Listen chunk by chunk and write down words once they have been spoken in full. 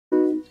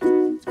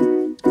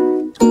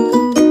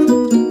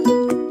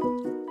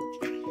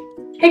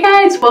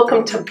Hey guys,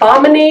 welcome to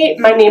Bombinate.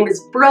 My name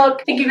is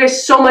Brooke. Thank you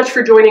guys so much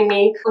for joining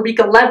me. For week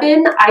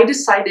 11, I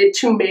decided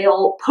to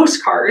mail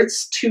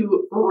postcards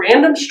to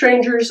random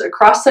strangers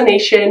across the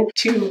nation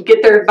to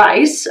get their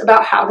advice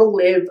about how to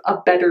live a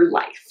better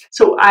life.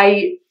 So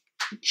I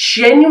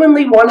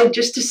genuinely wanted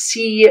just to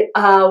see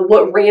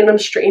what random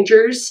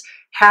strangers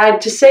had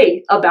to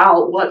say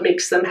about what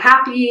makes them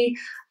happy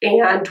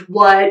and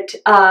what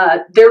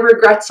their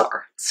regrets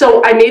are.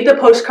 So I made the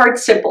postcard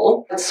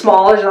simple. It's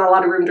small, there's not a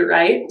lot of room to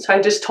write. So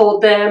I just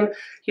told them,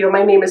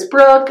 my name is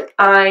Brooke.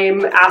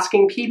 I'm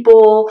asking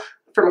people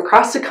from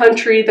across the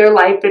country their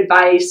life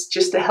advice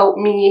just to help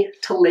me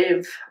to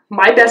live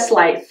my best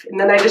life. And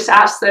then I just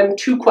asked them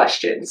 2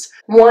 questions.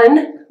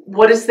 1,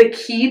 what is the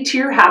key to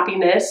your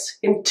happiness?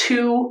 And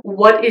 2,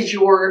 what is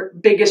your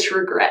biggest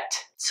regret?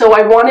 So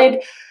I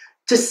wanted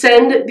to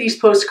send these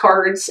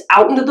postcards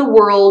out into the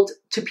world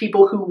to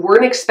people who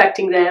weren't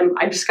expecting them.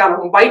 I just got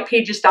on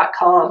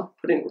whitepages.com,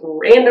 put in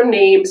random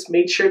names,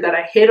 made sure that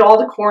I hit all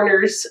the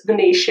corners of the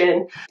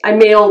nation. I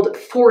mailed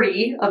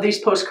 40 of these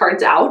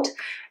postcards out,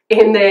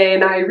 and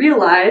then I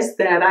realized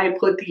that I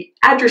put the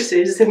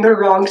addresses in the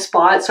wrong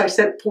spot, so I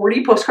sent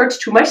 40 postcards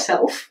to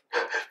myself.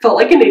 Felt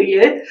like an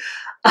idiot,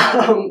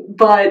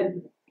 but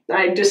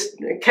I just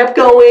kept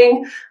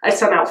going. I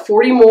sent out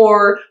 40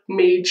 more,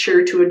 made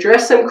sure to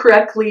address them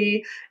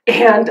correctly,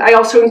 and I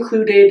also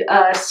included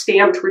a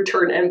stamped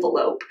return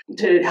envelope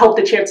to help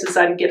the chances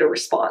I'd get a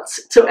response.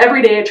 So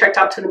every day I trekked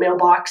out to the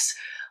mailbox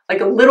like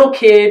a little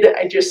kid.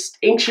 I just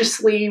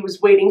anxiously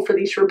was waiting for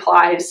these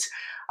replies.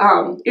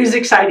 It was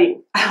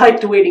exciting. I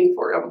liked waiting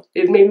for them.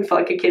 It made me feel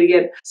like a kid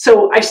again.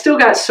 So I still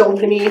got so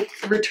many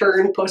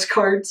return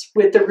postcards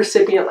with the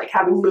recipient like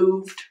having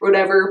moved or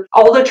whatever.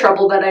 All the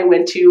trouble that I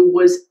went to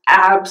was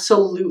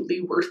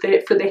absolutely worth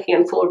it for the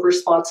handful of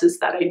responses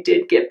that I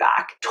did get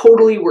back.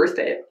 Totally worth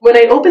it. When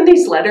I opened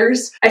these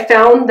letters, I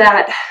found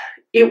that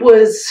it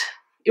was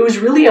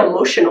really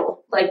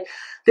emotional. Like,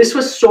 this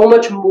was so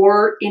much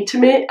more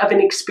intimate of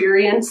an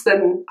experience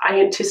than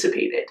I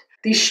anticipated.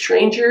 These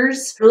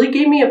strangers really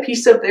gave me a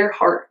piece of their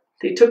heart.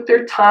 They took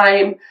their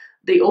time,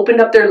 they opened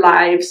up their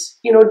lives,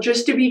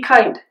 just to be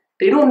kind.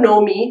 They don't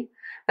know me.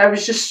 I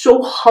was just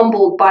so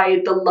humbled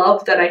by the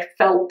love that I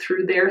felt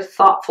through their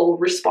thoughtful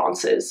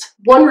responses.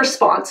 One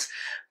response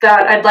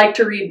that I'd like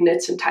to read in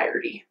its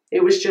entirety.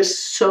 It was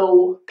just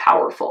so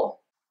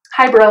powerful.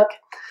 Hi, Brooke.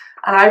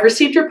 I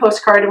received your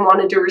postcard and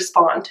wanted to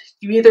respond.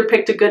 You either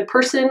picked a good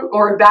person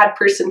or a bad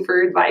person for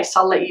advice.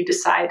 I'll let you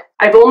decide.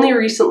 I've only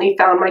recently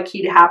found my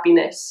key to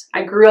happiness.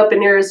 I grew up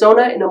in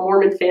Arizona in a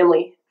Mormon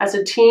family. As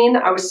a teen,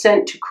 I was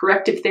sent to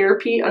corrective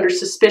therapy under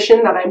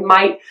suspicion that I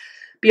might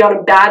be on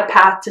a bad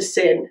path to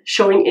sin,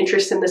 showing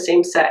interest in the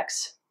same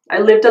sex. I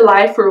lived a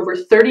life for over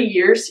 30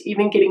 years,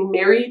 even getting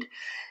married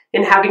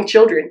and having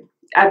children.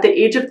 At the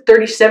age of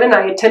 37,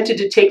 I attempted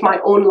to take my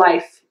own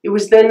life. It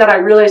was then that I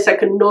realized I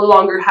could no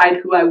longer hide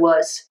who I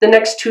was. The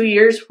next 2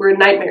 years were a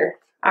nightmare.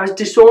 I was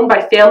disowned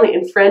by family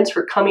and friends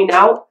for coming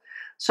out,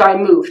 so I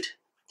moved.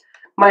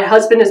 My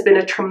husband has been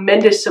a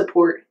tremendous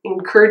support,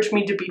 encouraged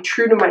me to be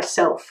true to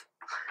myself.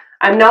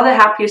 I'm now the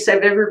happiest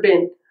I've ever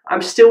been.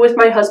 I'm still with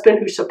my husband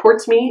who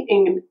supports me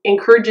and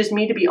encourages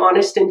me to be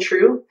honest and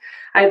true.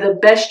 I have the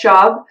best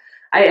job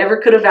I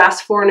ever could have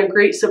asked for and a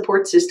great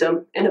support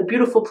system and a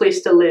beautiful place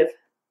to live.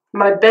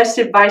 My best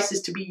advice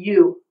is to be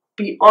you.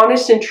 Be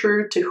honest and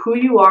true to who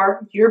you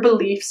are, your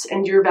beliefs,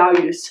 and your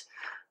values.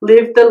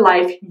 Live the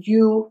life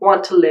you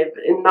want to live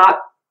and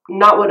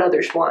not what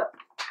others want.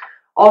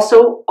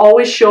 Also,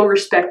 always show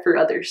respect for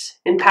others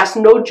and pass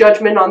no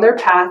judgment on their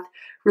path,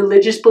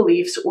 religious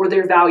beliefs, or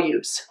their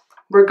values.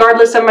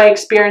 Regardless of my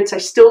experience, I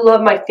still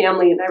love my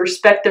family and I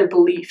respect their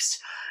beliefs,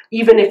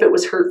 even if it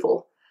was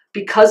hurtful.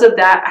 Because of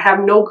that, I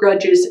have no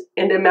grudges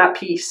and am at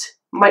peace.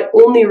 My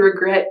only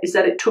regret is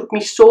that it took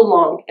me so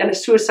long and a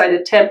suicide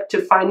attempt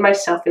to find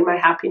myself in my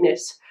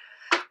happiness.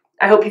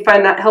 I hope you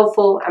find that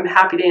helpful. I'm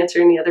happy to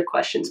answer any other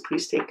questions.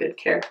 Please take good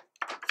care.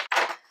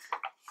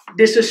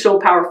 This was so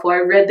powerful. I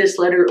read this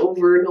letter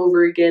over and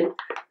over again.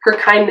 Her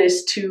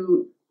kindness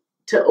to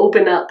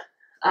open up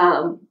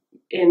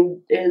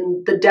in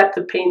the depth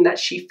of pain that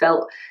she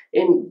felt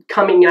in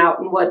coming out,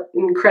 and what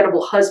an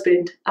incredible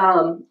husband.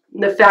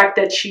 The fact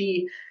that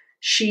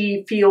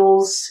she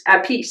feels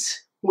at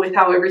peace with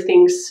how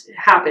everything's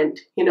happened.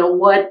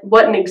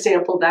 What an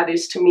example that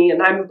is to me.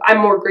 And I'm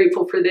more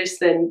grateful for this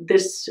than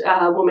this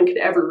woman could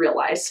ever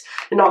realize.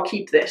 And I'll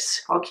keep this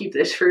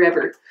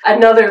forever.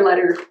 Another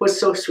letter was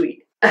so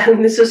sweet.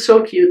 And this is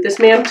so cute. This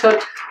man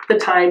took the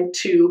time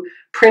to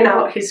print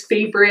out his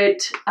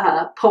favorite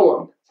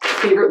poem,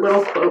 favorite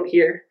little quote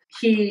here.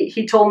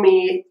 He told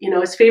me,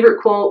 his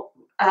favorite quote,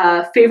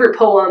 favorite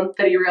poem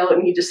that he wrote,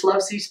 and he just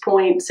loves these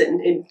points and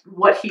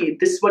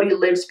this is what he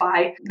lives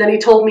by. Then he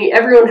told me,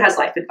 everyone has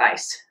life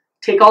advice.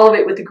 Take all of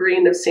it with a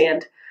grain of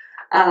sand.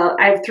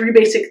 I have 3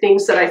 basic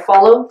things that I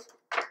follow.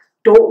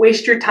 Don't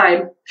waste your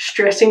time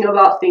stressing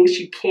about things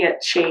you can't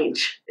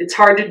change. It's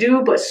hard to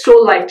do, but so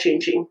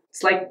life-changing.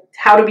 It's like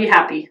how to be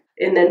happy.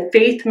 And then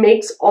faith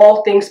makes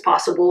all things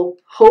possible.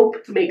 Hope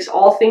makes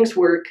all things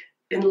work.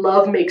 and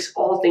love makes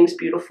all things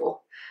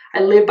beautiful.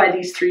 I live by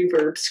these 3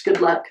 verbs.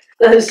 Good luck.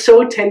 That is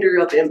so tender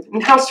of him,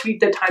 and how sweet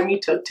the time he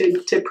took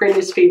to print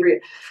his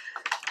favorite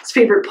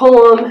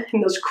poem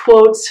and those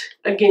quotes.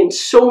 Again,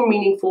 so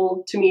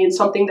meaningful to me and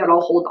something that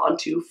I'll hold on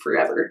to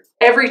forever.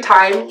 Every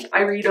time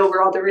I read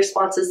over all the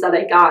responses that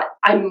I got,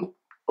 I'm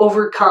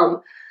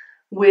overcome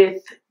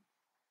with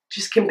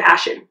just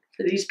compassion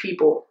for these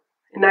people,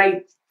 and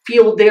I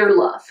feel their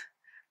love.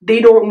 They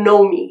don't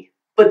know me,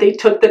 but they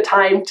took the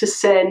time to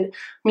send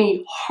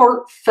me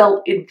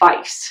heartfelt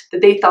advice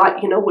that they thought,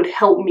 would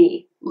help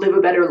me live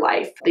a better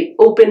life. They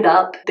opened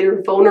up,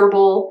 they're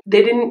vulnerable.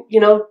 They didn't,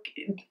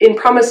 in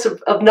promise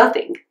of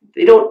nothing.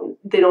 They don't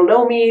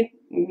know me,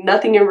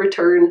 nothing in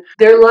return.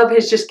 Their love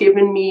has just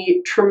given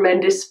me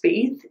tremendous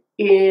faith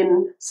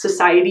in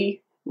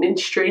society and in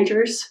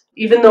strangers.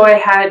 Even though I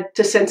had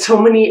to send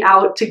so many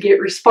out to get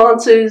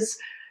responses,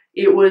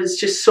 it was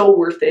just so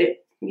worth it.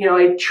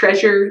 I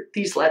treasure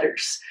these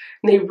letters,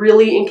 and they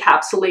really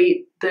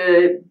encapsulate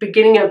the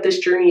beginning of this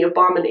journey of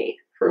Bombinate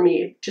for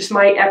me. Just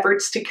my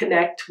efforts to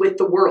connect with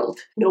the world.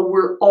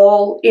 We're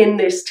all in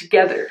this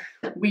together.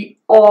 We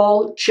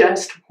all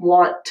just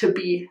want to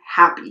be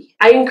happy.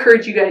 I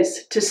encourage you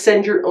guys to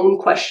send your own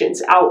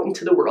questions out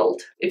into the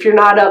world. If you're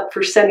not up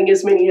for sending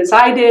as many as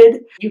I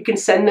did, you can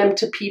send them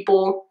to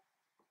people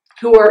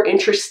who are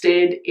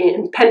interested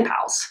in pen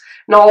pals.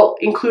 And I'll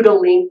include a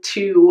link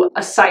to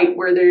a site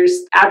where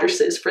there's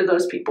addresses for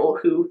those people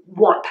who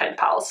want pen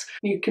pals.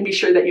 You can be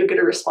sure that you'll get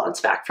a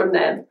response back from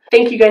them.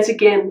 Thank you guys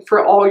again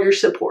for all your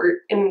support.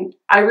 And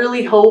I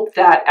really hope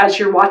that as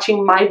you're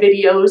watching my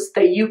videos,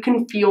 that you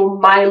can feel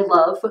my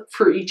love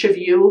for each of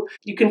you.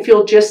 You can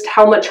feel just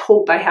how much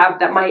hope I have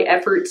that my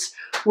efforts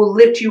will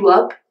lift you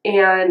up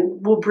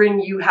and will bring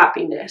you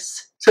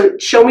happiness. So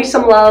show me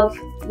some love,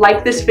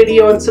 like this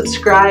video and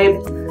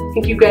subscribe.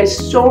 Thank you guys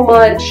so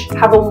much.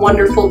 Have a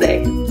wonderful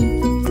day.